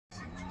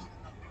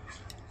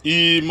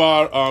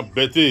Emar and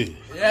Betty.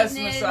 Yes,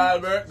 Mr.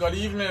 Albert. Good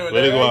evening. Where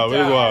they go?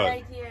 Where they go?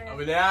 Right here.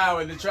 Over there,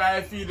 when they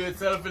try to feed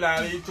itself in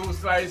and eat 2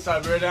 slices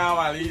of bread and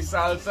one eat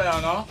salsa,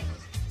 you know.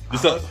 I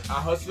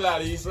hustle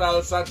and eat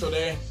salsa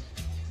today.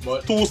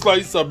 But 2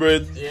 slices of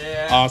bread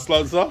and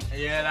salsa?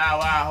 Yeah, that's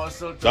why I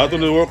hustle today. That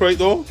don't work right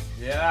though?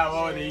 Yeah, that's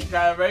what they eat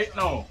right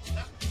now.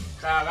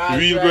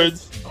 Real bread?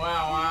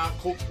 I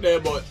cook there,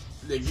 but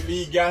the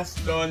gas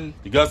done.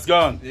 The gas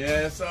gone?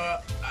 Yeah, so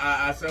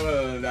I said,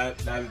 well,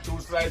 that 2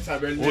 slices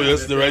of bread. Oh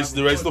yes, the rice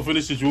not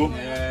finished too.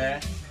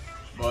 Yeah.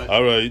 But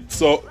alright,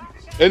 so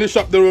any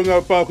shop there around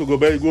our park we go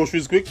buy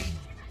groceries quick?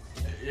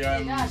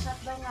 Yeah,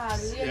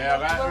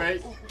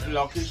 right.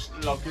 Lucky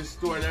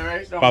store there,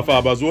 right?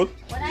 Farber's Road?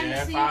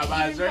 Yeah,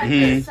 Farber's right.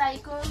 Yeah,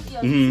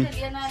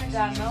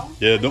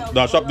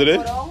 that shop there?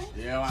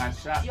 Yeah, one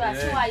shop there. You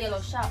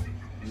yellow shop.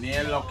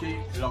 Near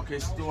Lucky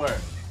store.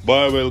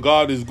 Boy, well,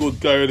 God is good,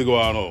 carry the go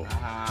on now.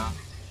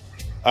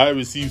 I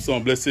received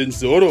some blessings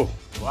to Odo.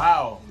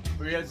 Wow,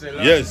 praise the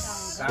Lord.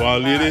 Yes,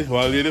 one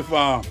lady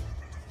from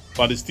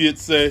the state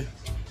say,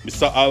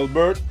 Mr.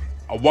 Albert,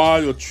 I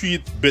want you to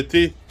treat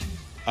Betty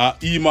and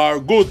Emar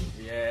good.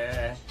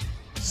 Yeah.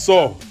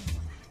 So,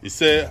 he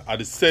said,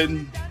 I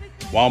send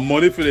one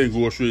money for the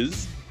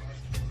groceries,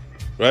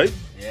 right?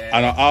 Yeah.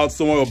 And I ask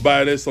someone to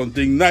buy them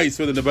something nice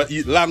when they never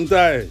eat long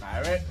time.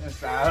 Alright,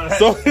 Mr. Albert.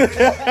 So,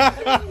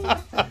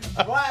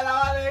 why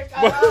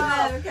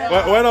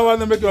do I want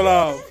to make you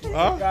laugh?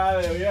 Huh?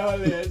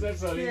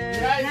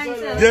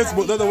 Yes,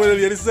 but that's the way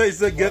he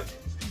said.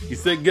 He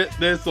said get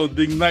there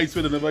something nice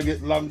when they never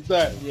get long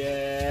time.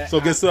 Yeah. So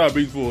guess what I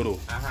bring for though?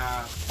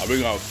 I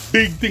bring a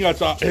big thing of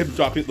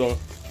chocolate though.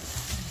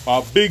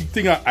 A big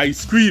thing of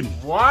ice cream.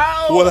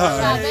 Wow. Hold on. Oh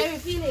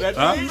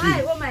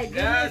my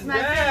goodness,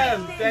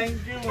 damn.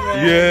 Thank you,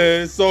 man.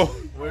 Yeah, so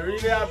we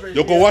really appreciate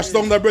you can wash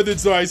down that bread with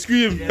some ice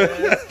cream.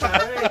 Yes,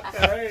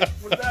 correct.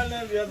 Put on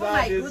them your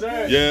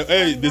dessert. Yeah,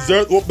 hey,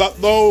 dessert, hope that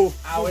though.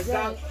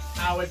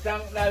 I would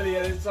thank that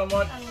lady so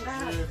much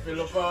if you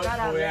look out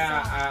for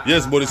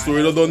yes, but the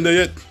story not done there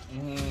yet.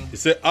 He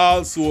said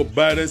also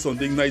buy them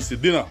something nice for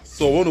dinner.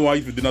 So what do you want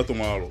eat for dinner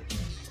tomorrow?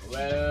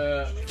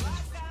 Well,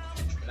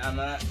 I don't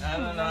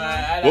know.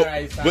 I like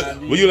rice and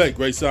beans. What you like?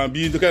 Rice and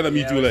beans? The kind of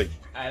meat you like?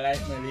 I like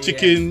my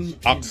chicken,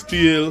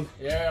 oxtail,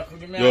 yeah,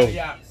 could give me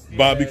a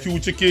barbecue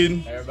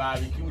chicken.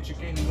 Barbecue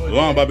chicken. Good, you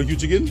want barbecue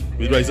chicken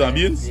with rice and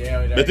beans?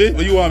 Yeah, with Betty,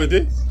 what you want,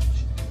 Betty?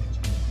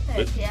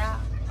 Barbecue.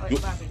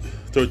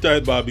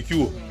 Turtle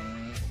barbecue.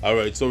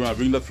 Alright, so we're gonna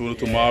bring that for you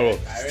tomorrow.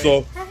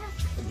 So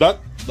that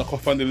the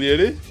coffee and the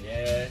lady,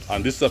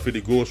 and this stuff for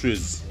the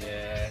groceries.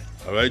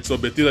 Alright, so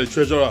Betty the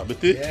treasurer.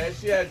 Betty,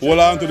 hold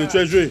on to the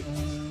treasury.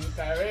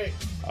 Correct.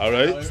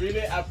 Alright. I really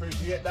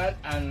appreciate that,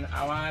 and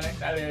I want to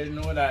let you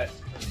know that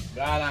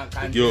God and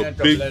continue to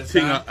big bless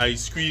thing of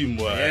ice cream,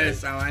 boy.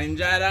 Yes, I want to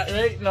enjoy that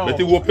right now.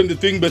 Betty, open the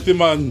thing, Betty,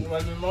 man. You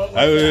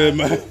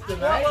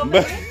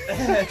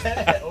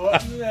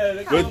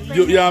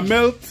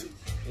melt.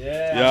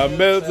 Yeah,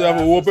 melt. You have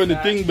to open the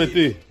thing,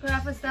 Betty. We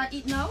have to start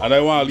eating now. And I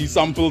want to leave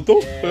sample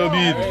too.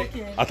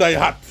 After you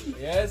hot.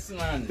 Yes,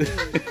 man. You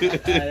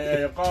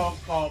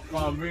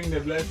can't bring the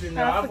blessing. I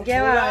have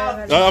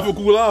to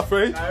cool off,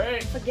 right?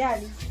 Alright.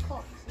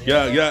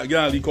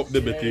 Yeah, leak up the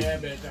Betty.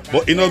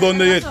 But you not done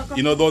there yet.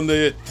 You not done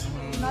there yet.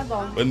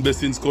 When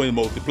blessings come, you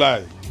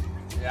multiply.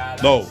 Yeah,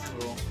 that's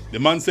true. The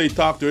man say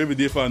talk to every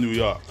day from New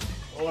York.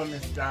 Oh,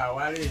 Mr.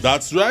 Wallace.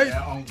 That's right.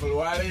 Yeah, Uncle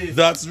Wallace.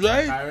 That's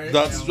right.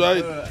 That's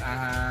right.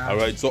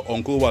 Alright, so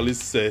Uncle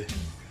Wallace say,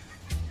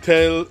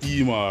 tell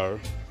Emar,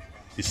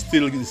 he's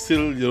still,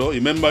 you know,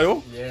 remember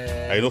you?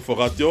 Yeah. I don't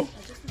forget you.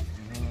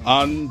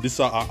 And this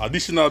are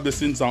additional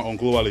blessings on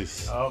Uncle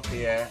Wallace.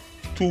 Okay, yeah.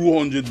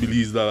 $200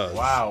 billions.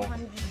 Wow.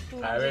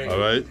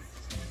 Alright.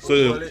 So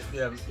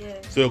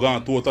you're going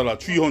to total of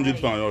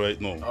 £300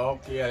 right now.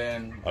 Okay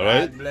then.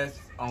 Alright. God bless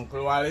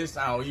Uncle Wallace,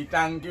 and we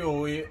thank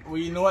you.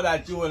 We know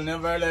that you will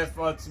never left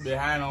us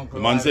behind, Uncle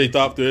The man Wallace. say he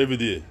talk to every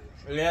day.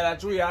 Yeah,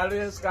 that's true. You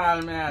always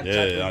call me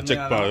and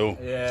check for you.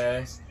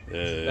 Yes.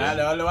 Yeah. That's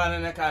the only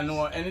one that can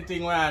know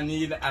anything where I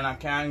need and I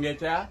can't get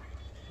here.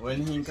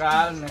 When he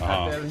calls, I can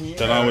tell him.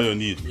 Tell him what you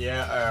need.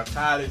 Yeah,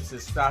 call it the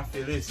staff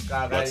list.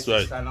 That's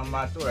right.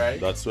 Number 2, right?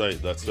 That's right.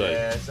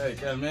 Yeah, so you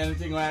tell me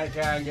anything where I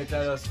can't get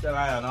here, just tell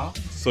her, you know.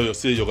 So you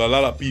say you got a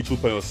lot of people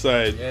by your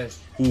side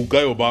who got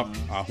your back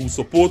and who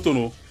support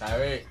you.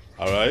 Correct.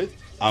 Alright?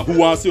 And who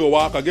wants you to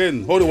walk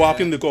again? How do you walk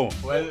in the car?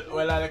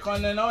 Well, I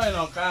come now, you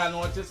know, because I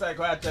notice like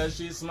when I tell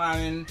she's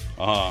smiling,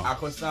 I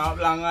could stand up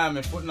longer and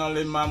I put no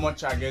limb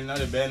much again, not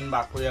the bend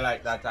back way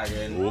like that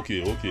again.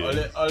 Okay.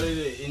 Only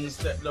the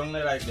instep down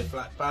there, like the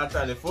flat part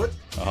of the foot.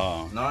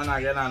 Now and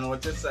again I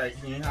notice like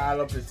he haul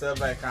up himself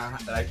like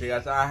he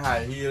got a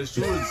high heel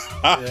shoes.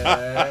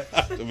 Yeah.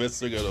 The best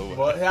thing ever.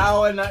 But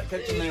here when that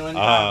catch me, when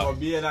I go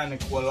beard and the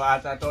cold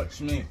water touch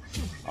me.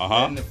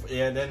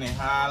 Then he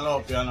haul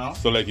up, you know.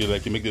 So like you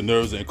make the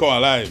nerves and you come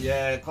alive.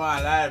 Yeah, come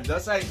alive.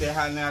 Just like the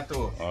hand there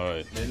too.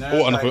 Alright.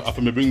 Oh, and like, if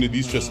I bring the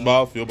de-stress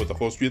ball for you, but I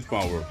go straight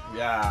from work.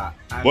 Yeah.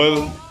 And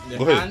well,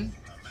 go ahead.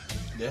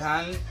 The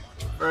hand,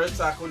 first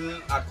I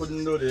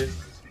couldn't do this.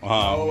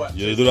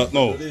 You do that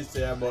now? This,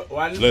 yeah, but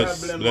one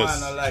problem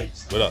man I like.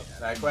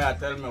 Like why I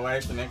tell my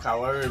wife to make her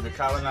worry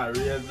because when I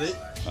raise it.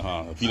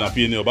 Feel a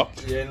pain in your back?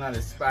 Yeah, not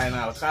the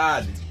spinal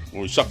cord.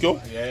 Oh, it shock you?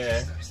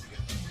 Yeah.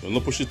 You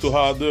don't push it too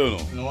hard there, no?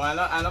 No,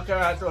 I don't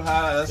care too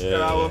hard. I just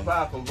tell her what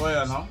park will go,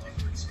 you know.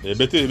 Hey,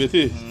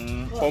 Betty.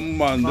 Come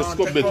man, let's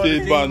go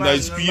Betty, man.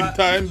 Ice cream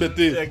time,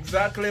 Betty.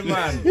 Exactly,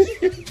 man.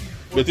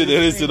 Betty,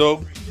 there is it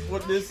up.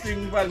 Put this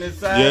thing on the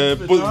side. Yeah,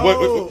 put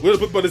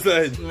on the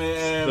side.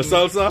 The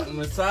salsa?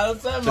 The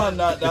salsa, man.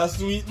 That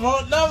sweet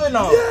mouth now, you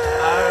know.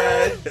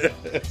 Yeah.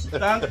 Alright.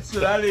 Thanks to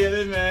that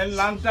lady, man.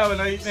 Long time we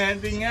don't eat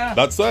anything, yeah.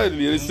 That's why the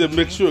lady said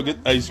make sure you get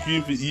ice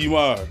cream for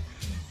Emar.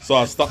 So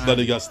I stopped at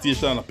the gas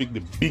station and I picked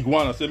the big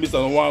one. I said,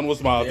 Mr. One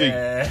was my thing.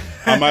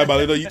 And my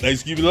body don't eat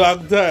ice cream a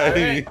long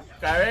time.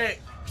 Correct.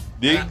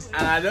 And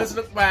I just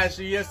looked by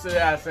she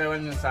yesterday. I said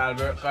when Miss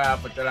Albert called, I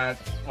put her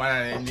one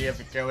of the India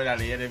for with a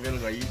lady will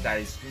go eat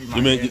ice cream.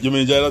 You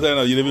mean enjoy that time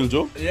at Lady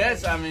Joe?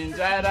 Yes, I mean enjoy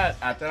that.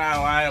 I tell her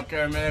why you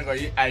carry me go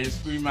eat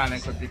ice cream and I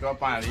could pick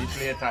up and eat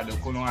later the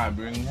kuno and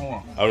bring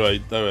home.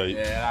 Alright. Yeah,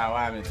 that's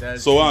why I tell you.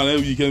 So on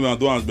every weekend we are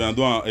doing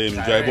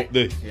drive up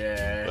there.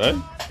 Yeah.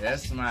 Right?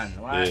 Yes, man.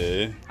 Why?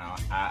 Yeah.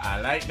 I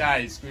like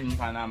that ice cream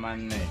for that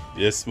man.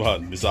 Yes,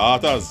 man. Mr.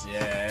 Arthurs.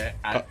 Yeah.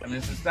 My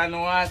sister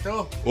know what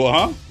too. Oh,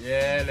 huh?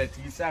 Yeah,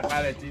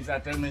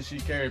 Letizia tell me she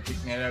carry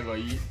picnic and go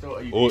eat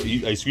too. Oh,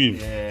 eat ice cream.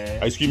 Yeah.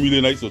 Ice cream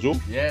really nice, Joe?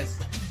 Yes.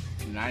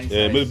 Nice.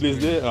 Yeah, middle place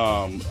there,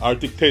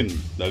 Arctic 10,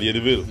 the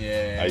Ladyville.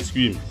 Yeah. Ice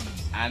cream.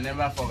 I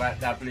never forgot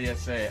that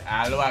place.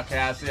 Although I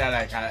can say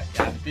like I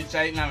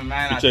picture it in my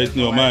mind. Picture it in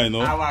your mind,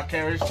 no? I will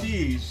carry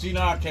she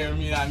not carry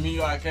me and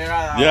me I carry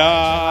her.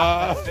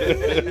 Yeah.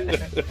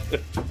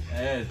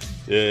 Yes.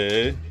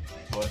 Yeah.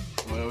 But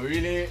we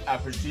really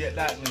appreciate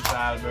that, Mr.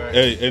 Albert.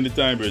 Hey,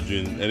 anytime,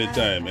 brethren.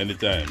 Anytime.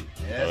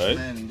 Yes, alright?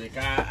 man.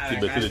 Because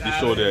better to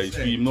show the ice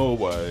cream now,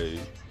 boy.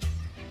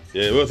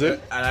 Yeah, what's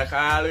it? And like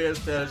I always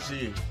tell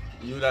she,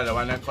 you that the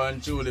one that come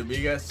through the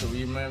biggest so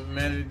we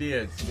many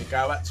dates.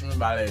 Because watch me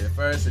ballet. The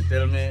first they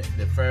tell me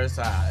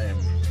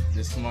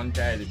this month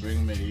they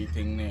bring me the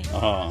thing there.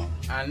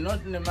 And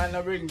nothing the man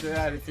not bring to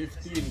the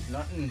 15th,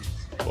 nothing.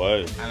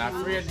 Why? And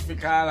I'm afraid to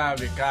call her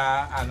because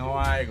I know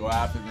I go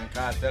after me.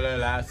 Because I tell her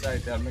last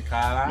night, tell me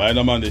call her. My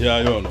man, they hear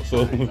you, no?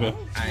 So.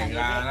 I ain't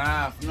gone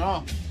off,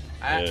 no.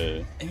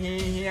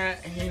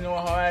 He know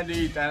how I do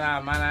it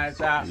and man I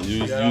talk.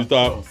 You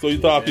talk, so you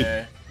talk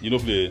yeah. it? You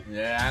don't play?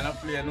 Yeah, I don't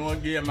play no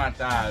game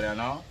at all, you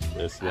know.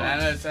 Yes, and I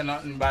don't say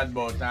nothing bad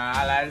about it.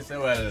 All I say,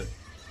 well,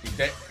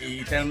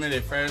 he tell me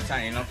the first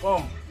time, you know,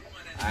 come.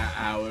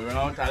 And we run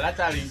out a lot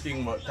of these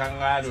things, but thank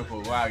God we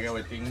could go and get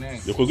a thing there.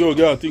 You could go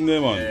get a thing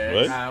there, man,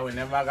 yeah, right? We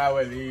never got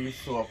with the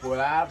soap or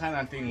that kind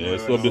of thing. Yeah,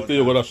 so better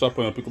you go to the shop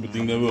and pick up the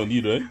thing that we don't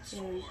need, right?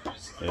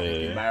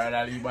 Yeah.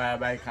 Buy a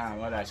bike and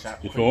go to the shop.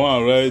 If you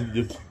want to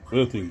ride, what do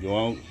you think? You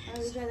want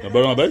to buy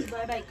a bike?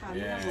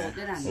 Yeah.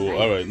 Oh,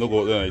 alright, no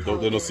go there,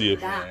 they don't see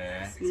it.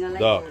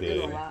 Dark,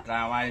 yeah. Because when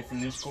I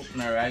finish cooking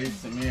my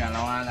rice to me, and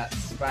I want that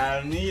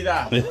spiral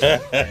neither.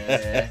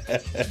 Yeah.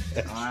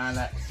 I want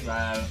that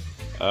spiral.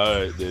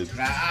 Alright, then.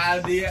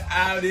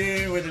 All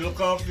day with the look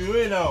up you,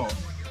 you know.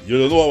 You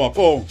don't know what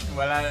come?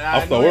 Well, I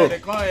after know work. They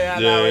come,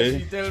 yeah. What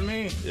she tell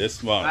me.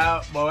 Yes,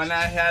 man. But when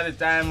I hear the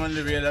time on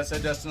the radio, I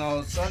said just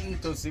now, something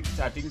to 6,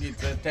 I think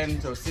it's 10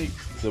 to 6.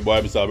 So,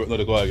 boy, Mr. Albert, not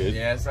to go again?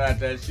 Yeah, so I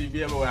tell she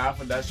be able to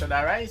have that should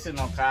I rice, you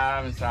know,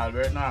 because Mr.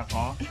 Albert not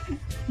come.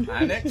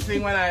 And next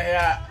thing when I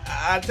hear,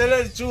 I tell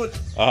her the truth.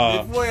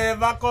 Before you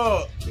ever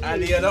come, I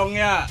lay down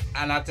here,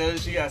 and I tell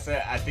she, I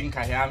say, I think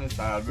I hear Mr.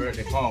 Albert,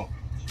 they come.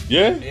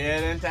 Yeah?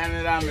 Yeah, then time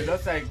it on me,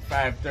 just like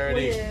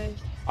 5:30.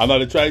 I'm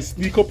not try to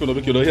sneak up, you know,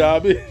 because you don't hear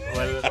me.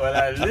 Well,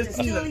 I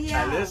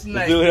listen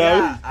like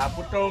yeah. I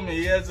put on my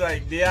ears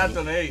like day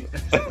tonight.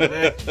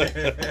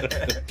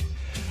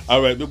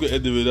 Alright, look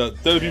at the way that.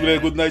 Tell the people a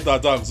good night or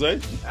thanks,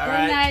 right?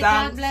 Alright,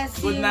 God bless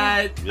you. Good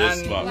night. Yes,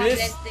 and ma'am.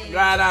 Miss,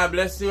 God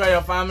bless you and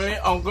your family.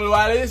 Uncle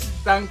Wallace,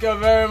 thank you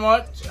very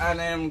much.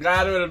 And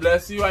God will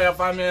bless you and your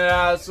family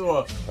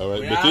also.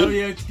 Alright, we Betty. are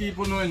here to keep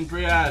you in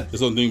prayers. There's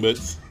something,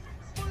 Bets.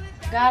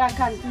 God, I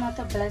continue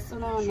to bless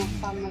you and your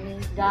family.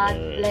 God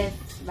bless.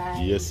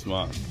 Bye. Yes,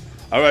 man.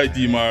 Alright,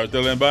 Emar.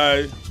 Tell them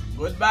bye.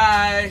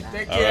 Goodbye.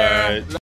 Take care. Alright.